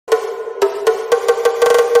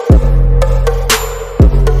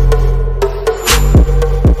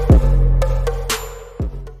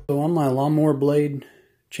my lawnmower blade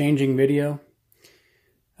changing video.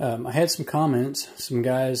 I had some comments, some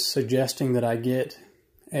guys suggesting that I get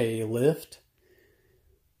a lift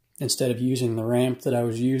instead of using the ramp that I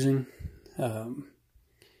was using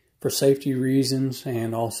for safety reasons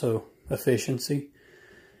and also efficiency.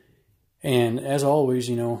 And as always,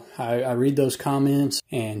 you know, I read those comments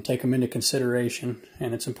and take them into consideration,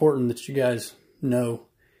 and it's important that you guys know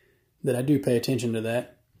that I do pay attention to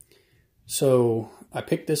that. So I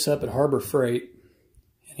picked this up at Harbor Freight,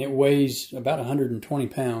 and it weighs about 120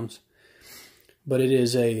 pounds, but it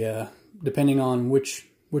is a, depending on which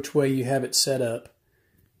way you have it set up,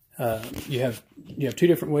 you have two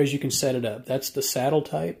different ways you can set it up. That's the saddle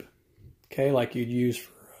type, okay, like you'd use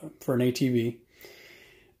for an ATV.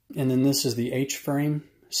 And then this is the H-frame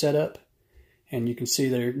setup, and you can see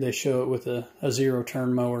they show it with a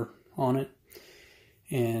zero-turn mower on it.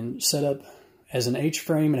 And set up as an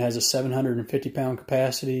H-frame, it has a 750-pound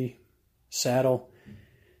capacity. Saddle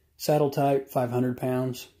type, 500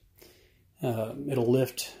 pounds. It'll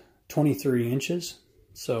lift 23 inches,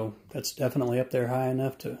 so that's definitely up there high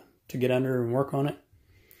enough to get under and work on it.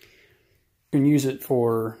 You can use it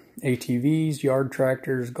for ATVs, yard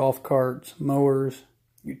tractors, golf carts, mowers,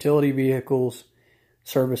 utility vehicles,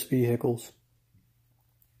 service vehicles.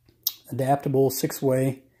 Adaptable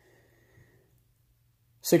six-way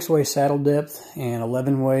saddle depth and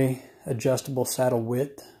 11-way adjustable saddle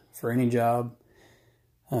width for any job.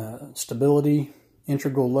 Stability,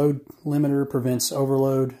 integral load limiter prevents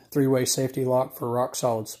overload, 3-way safety lock for rock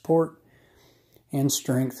solid support, and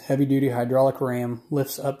strength, heavy-duty hydraulic ram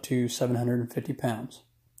lifts up to 750 pounds.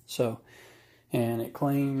 So, and it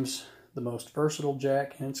claims the most versatile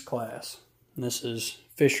jack in its class. And this is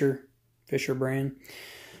FISCHER brand.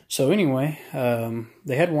 So anyway,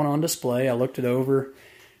 they had one on display. I looked it over.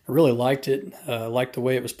 I really liked it. Liked the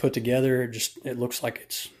way it was put together. It looks like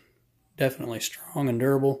it's definitely strong and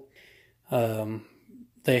durable.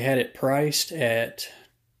 They had it priced at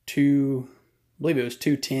I believe it was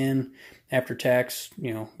 $210 after tax.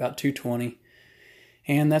 You know, about $220,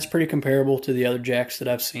 and that's pretty comparable to the other jacks that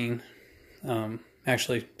I've seen.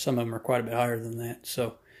 Actually, some of them are quite a bit higher than that.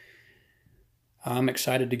 So I'm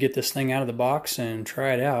excited to get this thing out of the box and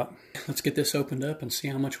try it out. Let's get this opened up and see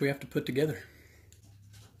how much we have to put together.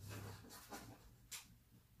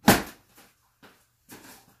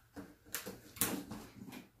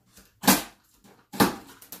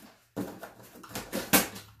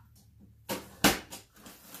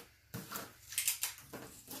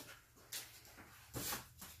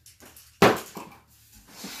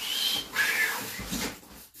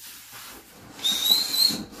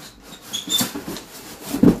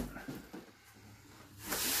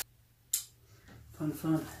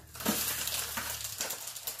 Fun.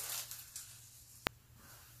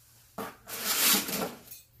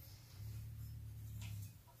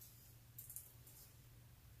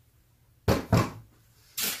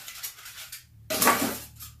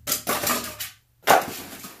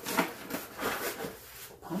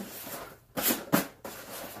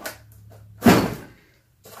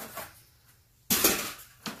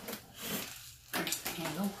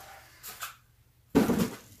 Handle.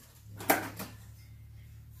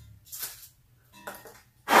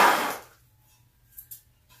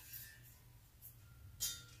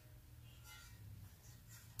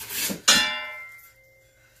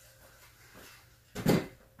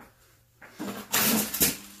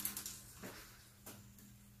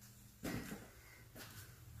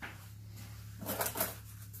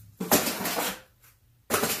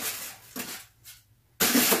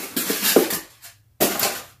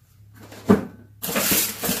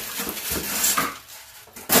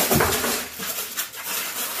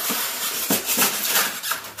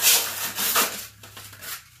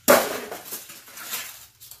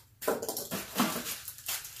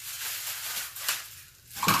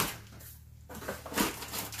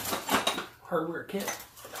 Hardware kit.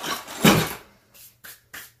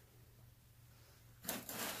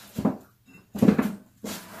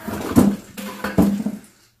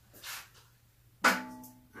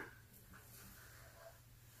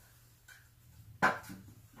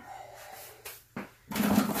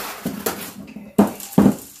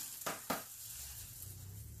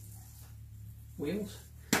 Wheels.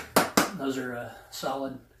 Those are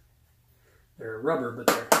solid. They're rubber, but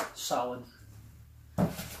they're solid.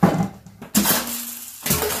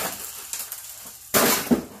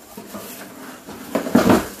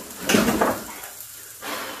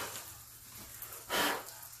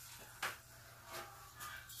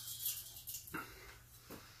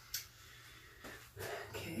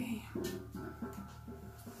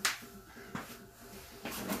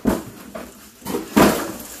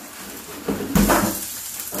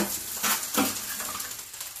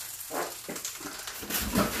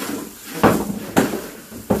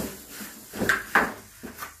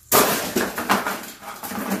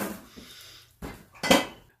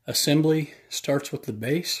 assembly starts with the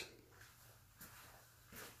base.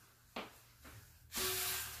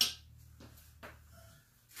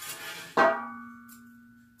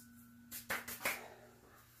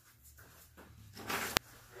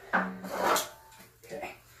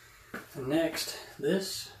 Okay, and next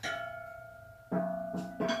this.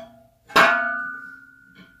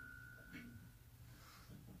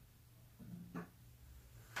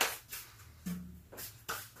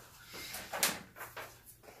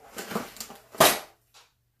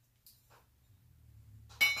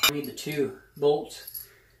 We need the two bolts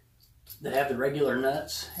that have the regular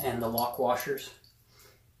nuts and the lock washers.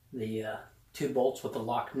 The two bolts with the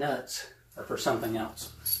lock nuts are for something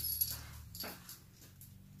else.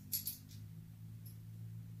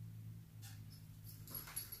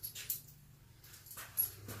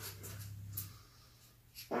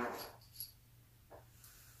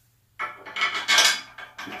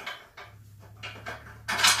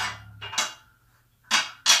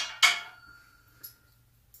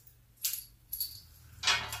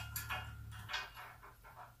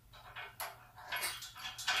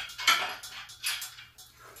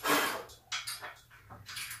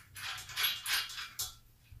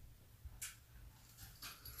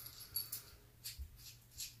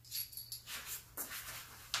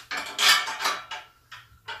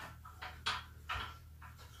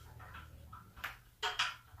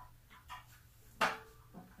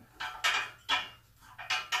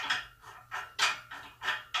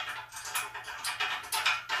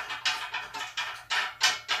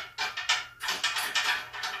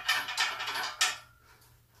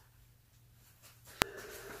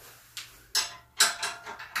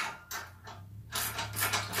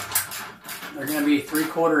 They're going to be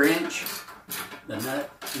 3/4 inch, the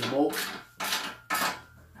nut and the bolt.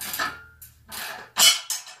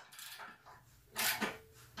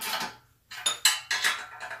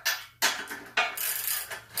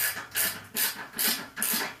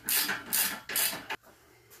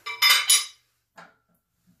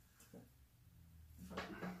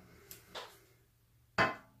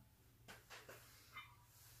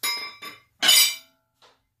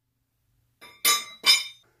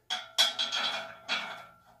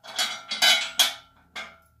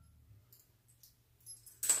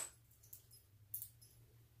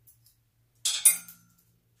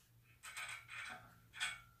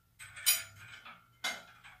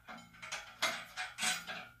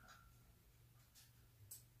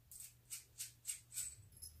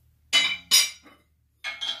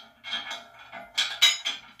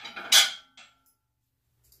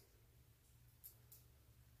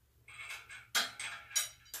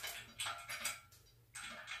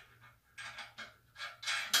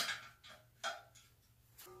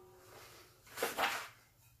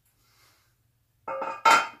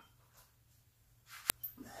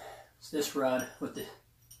 It's this rod with the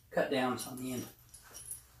cut downs on the end.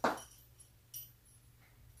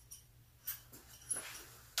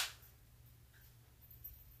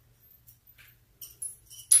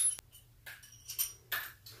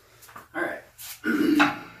 All right.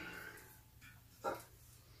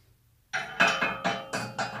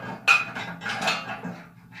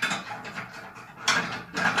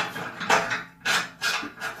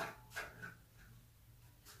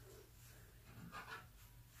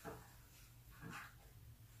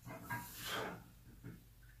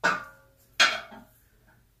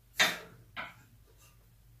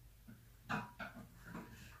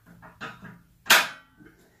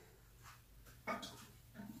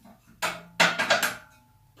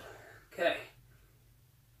 Okay,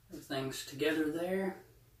 everything's together there.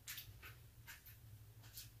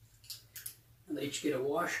 And they each get a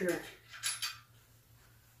washer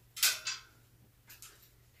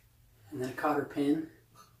and then a cotter pin.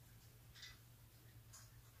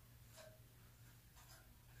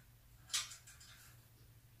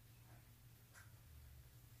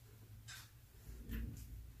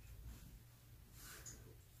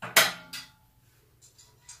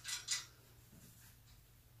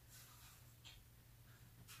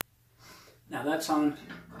 Now that's on,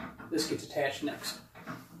 this gets attached next.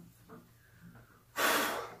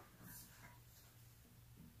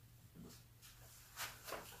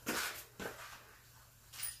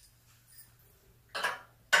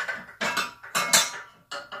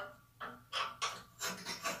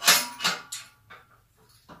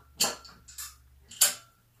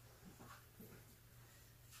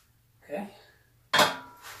 Okay,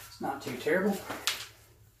 it's not too terrible.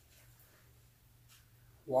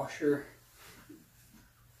 Washer.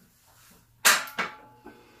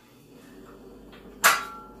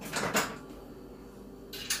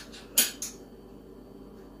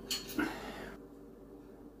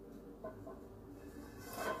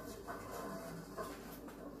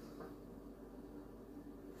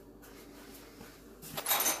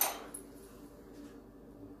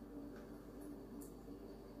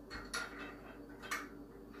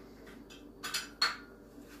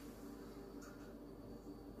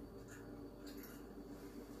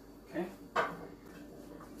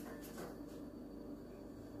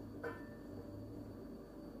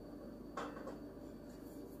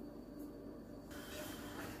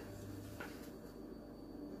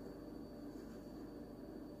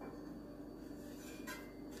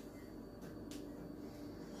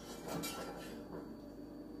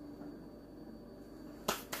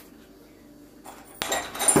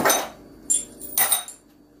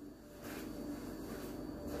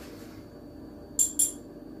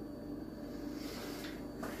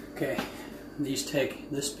 Okay, these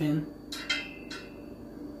take this pin.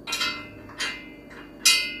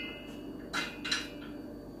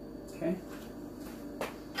 Okay.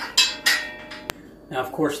 Now,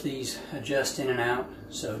 of course, these adjust in and out,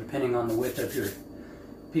 so depending on the width of your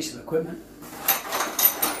piece of equipment.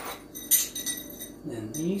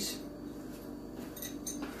 Then these.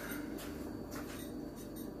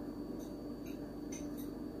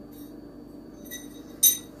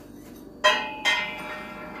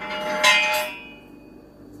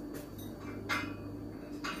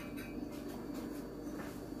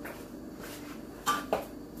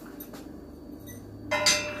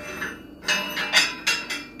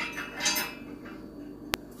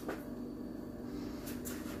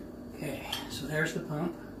 Okay, so there's the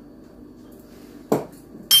pump.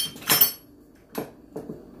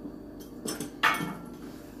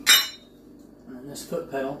 And then this foot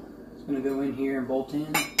pedal is going to go in here and bolt in.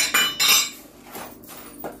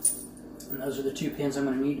 And those are the two pins I'm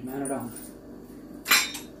going to need to mount it on.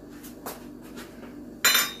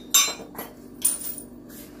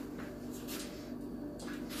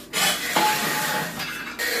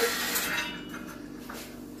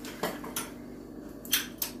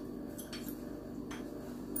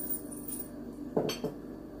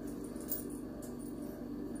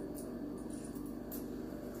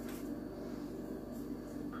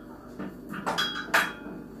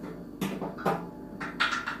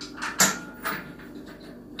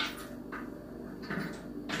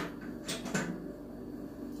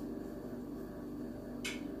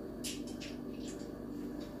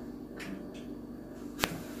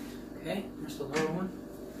 Okay, there's the lower one.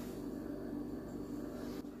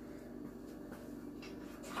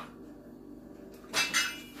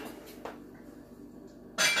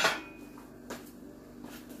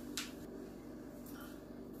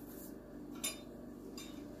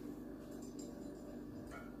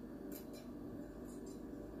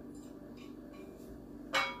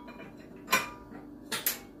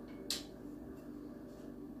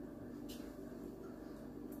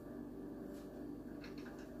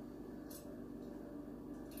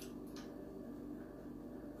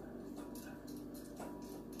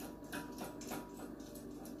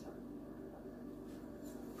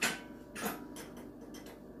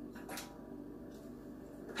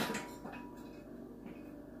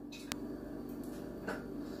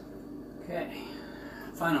 Okay,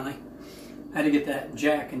 finally, I had to get that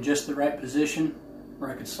jack in just the right position where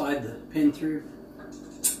I could slide the pin through.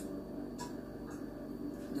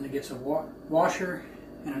 Then it gets a washer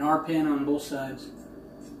and an R pin on both sides.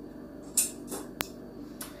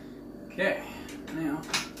 Okay, now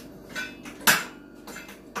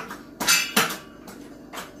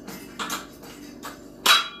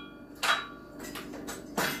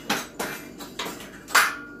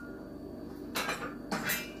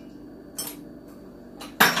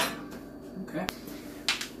okay.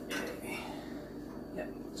 Yep,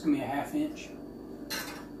 it's gonna be a 1/2 inch.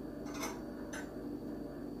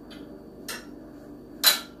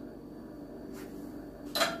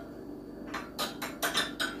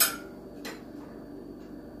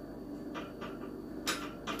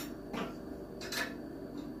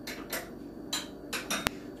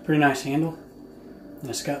 Pretty nice handle, and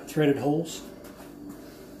it's got threaded holes.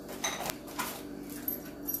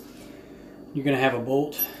 You're going to have a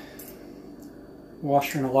bolt,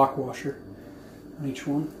 washer, and a lock washer on each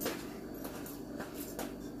one.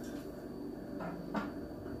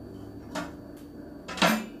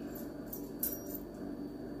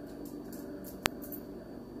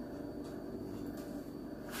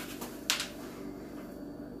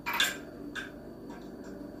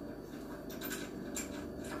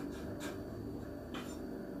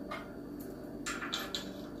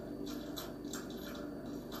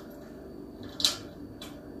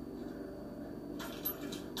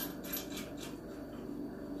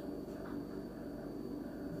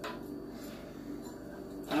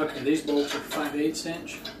 Okay, these bolts are 5/8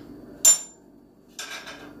 inch.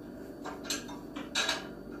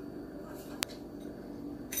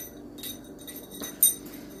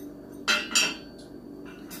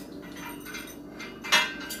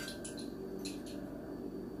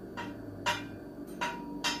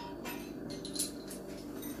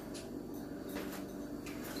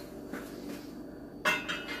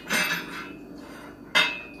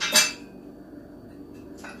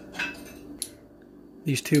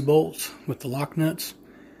 These two bolts with the lock nuts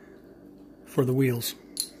for the wheels.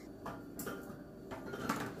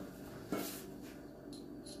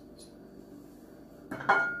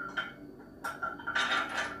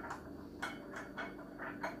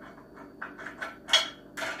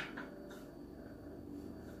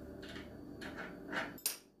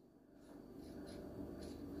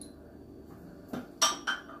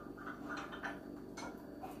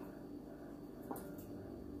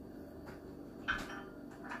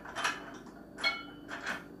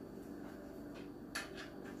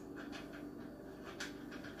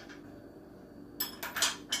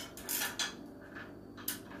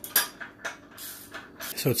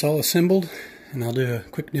 So it's all assembled, and I'll do a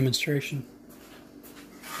quick demonstration.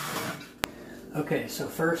 Okay, so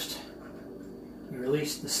first we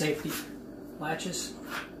release the safety latches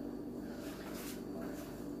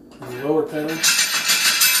on the lower pedal.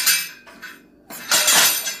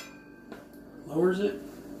 Lowers it.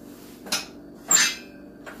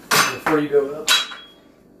 And before you go up,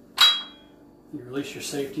 you release your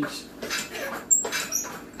safeties.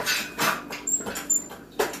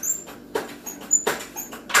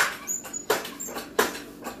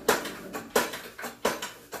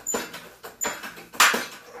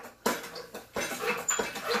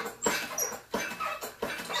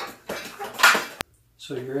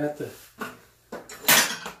 So you're at the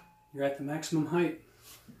maximum height.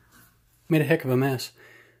 Made a heck of a mess,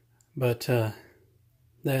 but that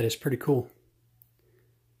is pretty cool.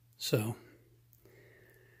 So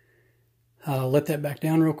I'll let that back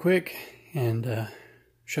down real quick and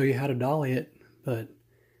show you how to dolly it. But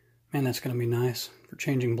man, that's going to be nice for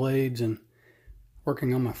changing blades and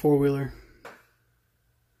working on my four-wheeler.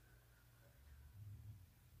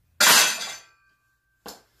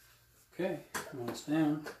 Okay, once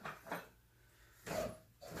down.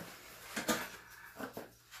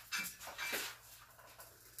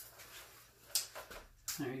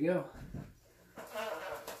 There you go.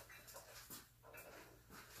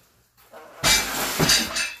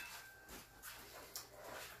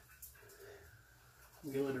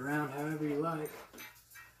 Wheel it around however you like.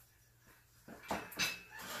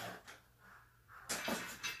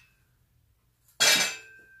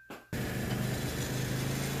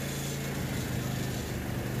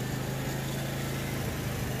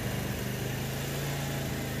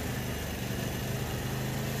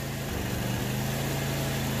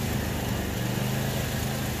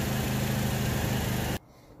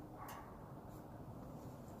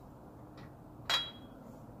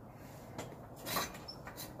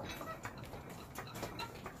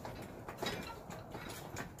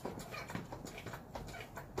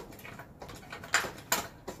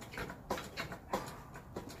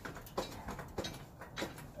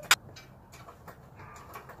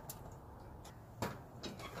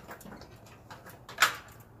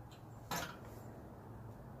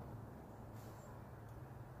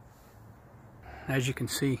 As you can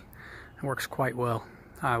see, it works quite well.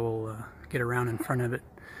 I will get around in front of it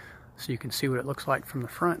so you can see what it looks like from the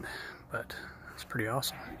front, but it's pretty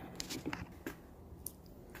awesome.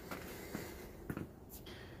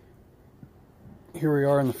 Here we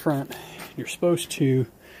are in the front. You're supposed to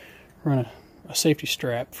run a safety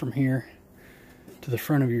strap from here to the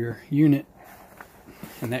front of your unit,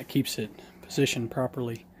 and that keeps it positioned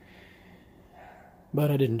properly.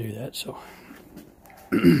 But I didn't do that, so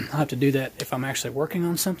I'll have to do that if I'm actually working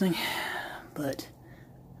on something. But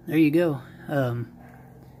there you go.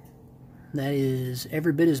 That is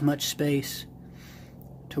every bit as much space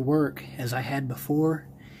to work as I had before,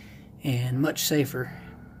 and much safer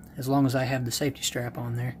as long as I have the safety strap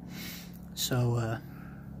on there. So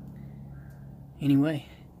anyway,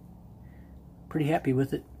 pretty happy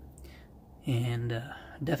with it, and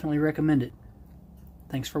definitely recommend it.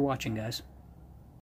 Thanks for watching, guys.